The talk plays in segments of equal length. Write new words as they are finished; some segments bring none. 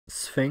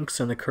Sphinx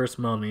and the Cursed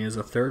Mummy is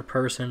a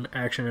third-person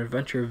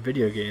action-adventure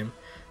video game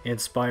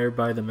inspired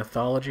by the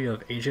mythology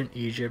of ancient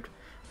Egypt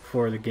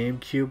for the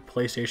GameCube,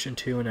 PlayStation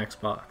 2, and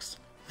Xbox.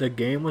 The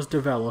game was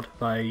developed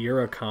by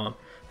Eurocom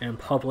and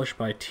published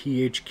by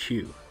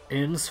THQ.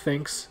 In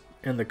Sphinx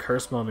and the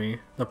Cursed Mummy,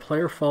 the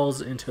player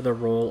falls into the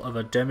role of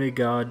a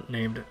demigod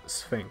named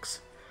Sphinx,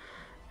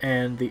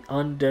 and the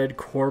undead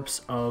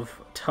corpse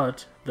of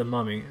Tut, the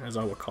mummy, as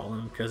I would call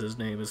him because his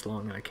name is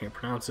long and I can't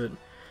pronounce it.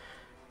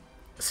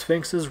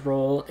 Sphinx's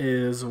role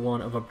is one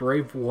of a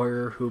brave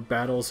warrior who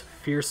battles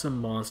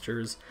fearsome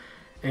monsters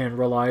and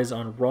relies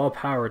on raw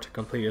power to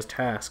complete his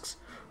tasks.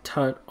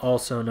 Tut,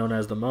 also known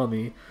as the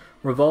mummy,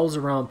 revolves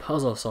around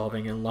puzzle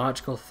solving and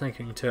logical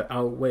thinking to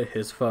outwit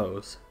his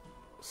foes.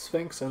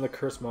 Sphinx and the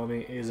Cursed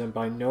Mummy isn't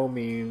by no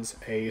means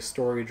a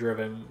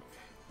story-driven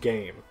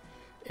game.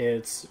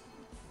 It's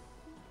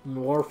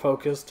more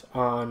focused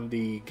on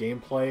the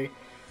gameplay,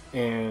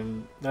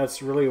 and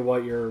that's really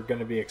what you're going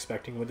to be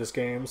expecting with this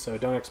game, so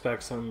don't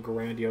expect some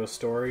grandiose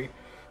story,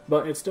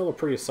 but it's still a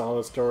pretty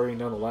solid story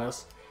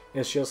nonetheless.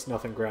 It's just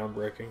nothing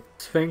groundbreaking.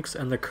 Sphinx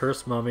and the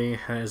Cursed Mummy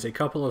has a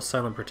couple of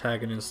silent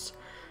protagonists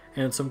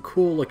and some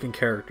cool looking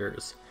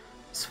characters.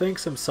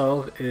 Sphinx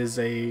himself is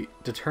a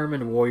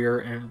determined warrior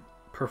and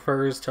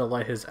prefers to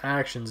let his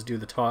actions do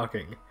the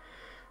talking.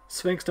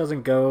 Sphinx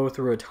doesn't go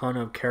through a ton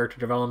of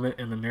character development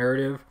in the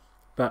narrative,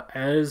 but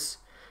as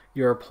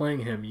you're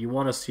playing him, you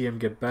want to see him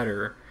get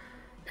better,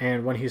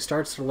 and when he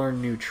starts to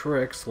learn new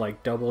tricks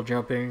like double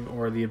jumping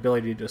or the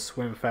ability to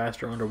swim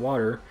faster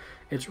underwater,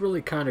 it's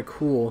really kind of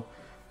cool,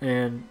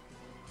 and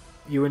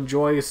you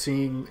enjoy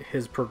seeing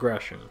his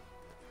progression.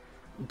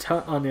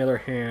 Tut, on the other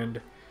hand,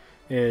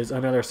 is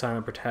another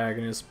silent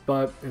protagonist,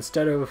 but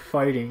instead of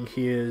fighting,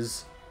 he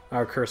is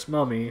our Cursed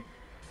Mummy,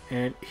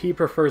 and he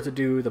prefers to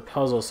do the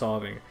puzzle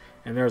solving,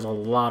 and there's a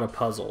lot of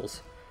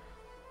puzzles.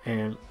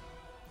 And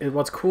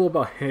what's cool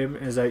about him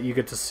is that you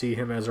get to see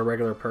him as a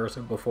regular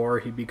person before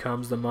he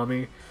becomes the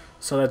mummy,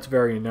 so that's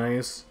very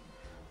nice.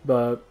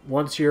 But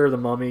once you're the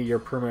mummy, you're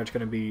pretty much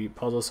going to be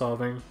puzzle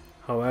solving.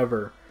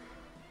 However,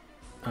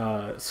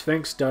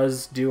 Sphinx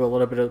does do a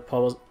little bit of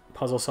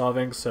puzzle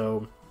solving,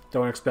 so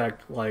don't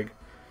expect like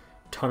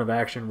a ton of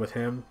action with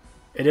him.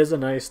 It is a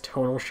nice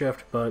tonal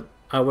shift, but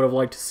I would have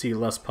liked to see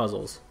less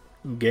puzzles.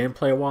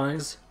 Gameplay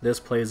wise, this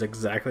plays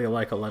exactly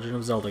like a Legend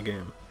of Zelda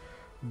game.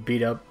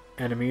 Beat up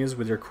enemies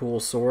with your cool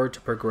sword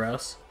to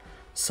progress,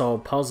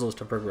 solve puzzles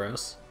to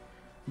progress,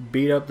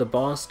 beat up the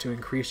boss to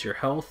increase your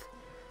health,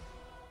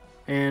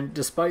 and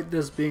despite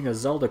this being a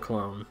Zelda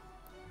clone,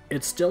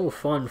 it's still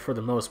fun for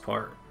the most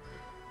part.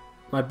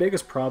 My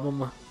biggest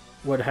problem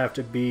would have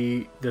to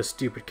be this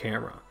stupid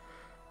camera.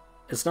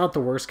 It's not the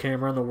worst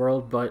camera in the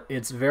world, but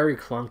it's very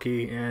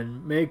clunky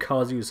and may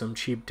cause you some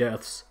cheap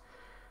deaths.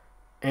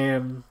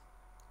 And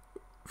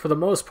for the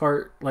most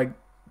part, like,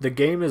 the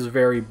game is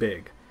very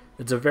big.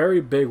 It's a very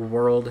big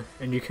world,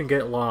 and you can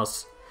get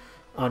lost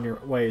on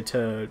your way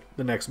to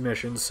the next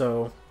mission,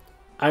 so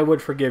I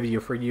would forgive you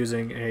for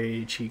using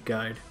a cheat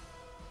guide.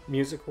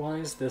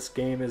 Music-wise, this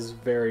game is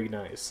very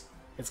nice.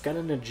 It's got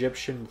an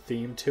Egyptian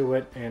theme to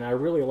it, and I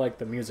really like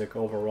the music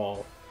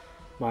overall.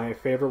 My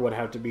favorite would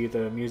have to be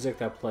the music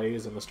that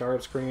plays in the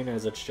startup screen,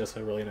 as it's just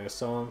a really nice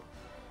song.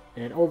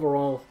 And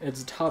overall,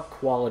 it's top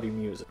quality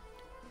music.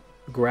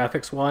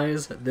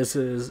 Graphics-wise, this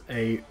is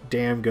a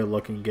damn good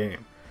looking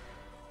game,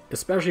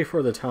 especially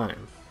for the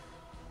time.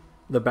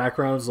 The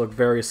backgrounds look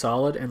very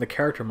solid, and the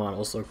character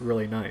models look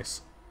really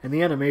nice. And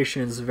the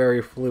animation is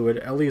very fluid,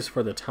 at least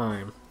for the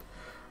time.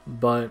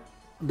 But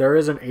there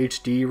is an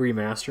HD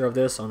remaster of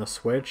this on the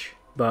Switch,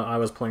 but I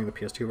was playing the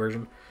PS2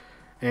 version,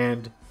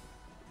 and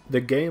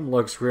the game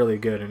looks really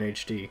good in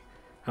HD.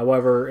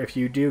 However, if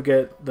you do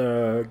get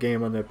the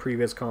game on the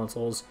previous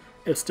consoles,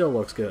 it still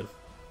looks good.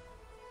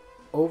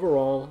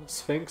 Overall,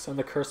 Sphinx and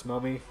the Cursed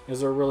Mummy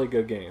is a really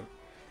good game.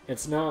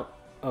 It's not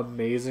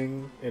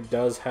amazing, it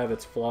does have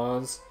its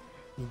flaws,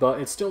 but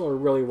it's still a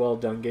really well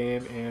done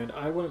game, and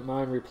I wouldn't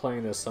mind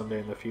replaying this someday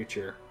in the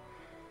future.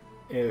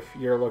 If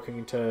you're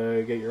looking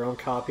to get your own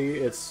copy,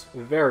 it's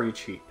very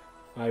cheap.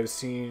 I've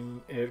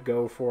seen it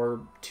go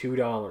for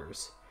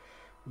 $2,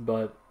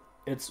 but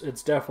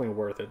it's definitely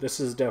worth it. This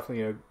is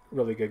definitely a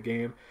really good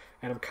game,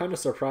 and I'm kind of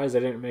surprised they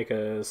didn't make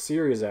a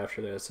series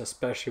after this,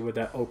 especially with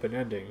that open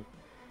ending.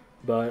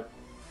 But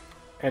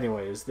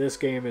anyways, this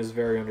game is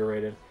very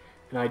underrated,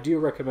 and I do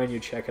recommend you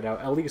check it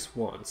out at least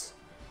once.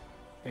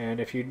 And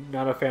if you're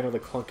not a fan of the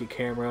clunky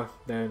camera,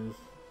 then,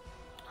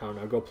 I don't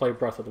know, go play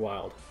Breath of the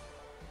Wild.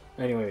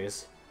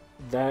 Anyways,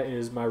 that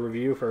is my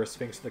review for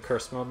Sphinx and the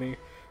Cursed Mummy.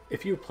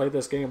 If you played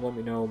this game, let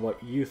me know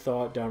what you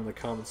thought down in the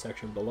comment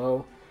section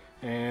below.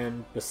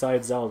 And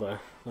besides Zelda,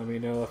 let me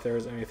know if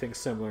there's anything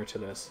similar to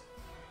this.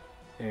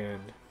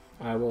 And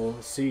I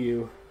will see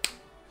you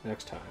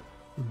next time.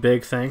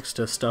 Big thanks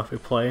to Stuff We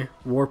Play,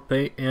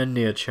 Warpbait, and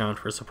Neachan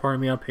for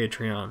supporting me on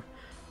Patreon.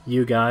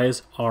 You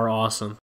guys are awesome.